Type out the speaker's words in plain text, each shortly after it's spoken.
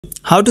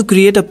How to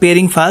create a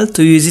pairing file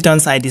to use it on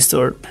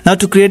Sidestore. Now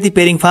to create the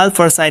pairing file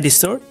for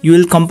Sidestore, you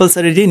will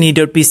compulsorily need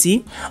your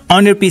PC.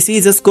 On your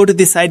PC, just go to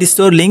the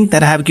Sidestore link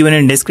that I have given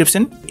in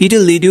description. It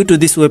will lead you to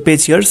this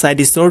webpage here,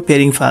 Sidestore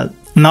pairing file.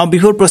 Now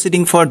before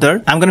proceeding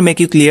further, I'm gonna make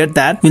you clear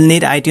that we'll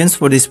need iTunes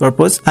for this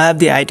purpose. I have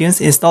the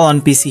iTunes installed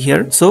on PC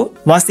here. So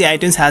once the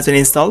iTunes has been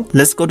installed,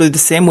 let's go to the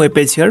same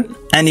webpage here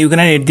and you're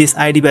gonna need this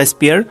iDevice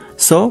pair.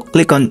 So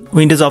click on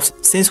Windows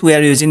option since we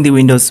are using the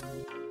Windows.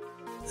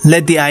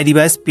 Let the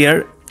iDevice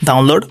pair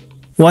download.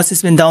 Once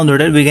it's been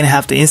downloaded, we're gonna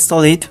have to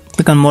install it.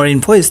 Click on more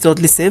info, it's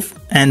totally safe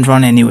and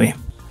run anyway.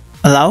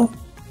 Allow.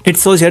 It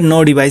shows here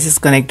no device is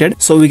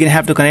connected, so we're gonna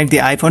have to connect the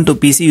iPhone to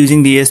PC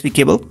using the USB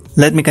cable.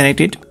 Let me connect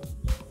it.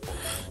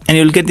 And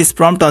you'll get this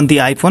prompt on the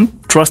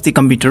iPhone. Trust the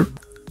computer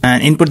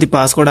and input the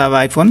passcode of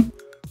iPhone.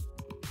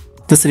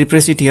 Just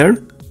refresh it here.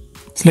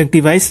 Select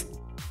device.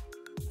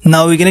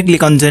 Now we're gonna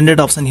click on generate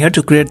option here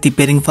to create the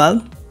pairing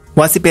file.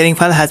 Once the pairing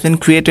file has been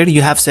created,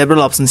 you have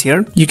several options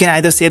here. You can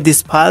either save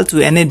this file to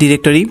any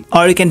directory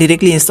or you can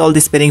directly install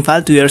this pairing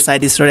file to your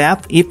Sidestore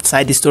app if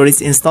Sidestore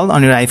is installed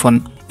on your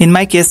iPhone. In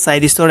my case,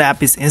 Sidestore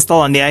app is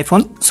installed on the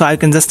iPhone, so I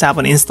can just tap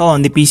on install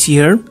on the PC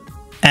here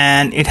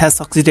and it has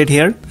succeeded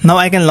here. Now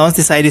I can launch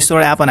the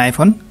Sidestore app on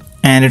iPhone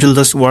and it will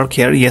just work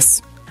here,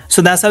 yes.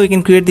 So that's how we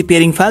can create the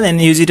pairing file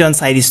and use it on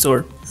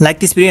Sidestore. Like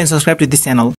this video and subscribe to this channel.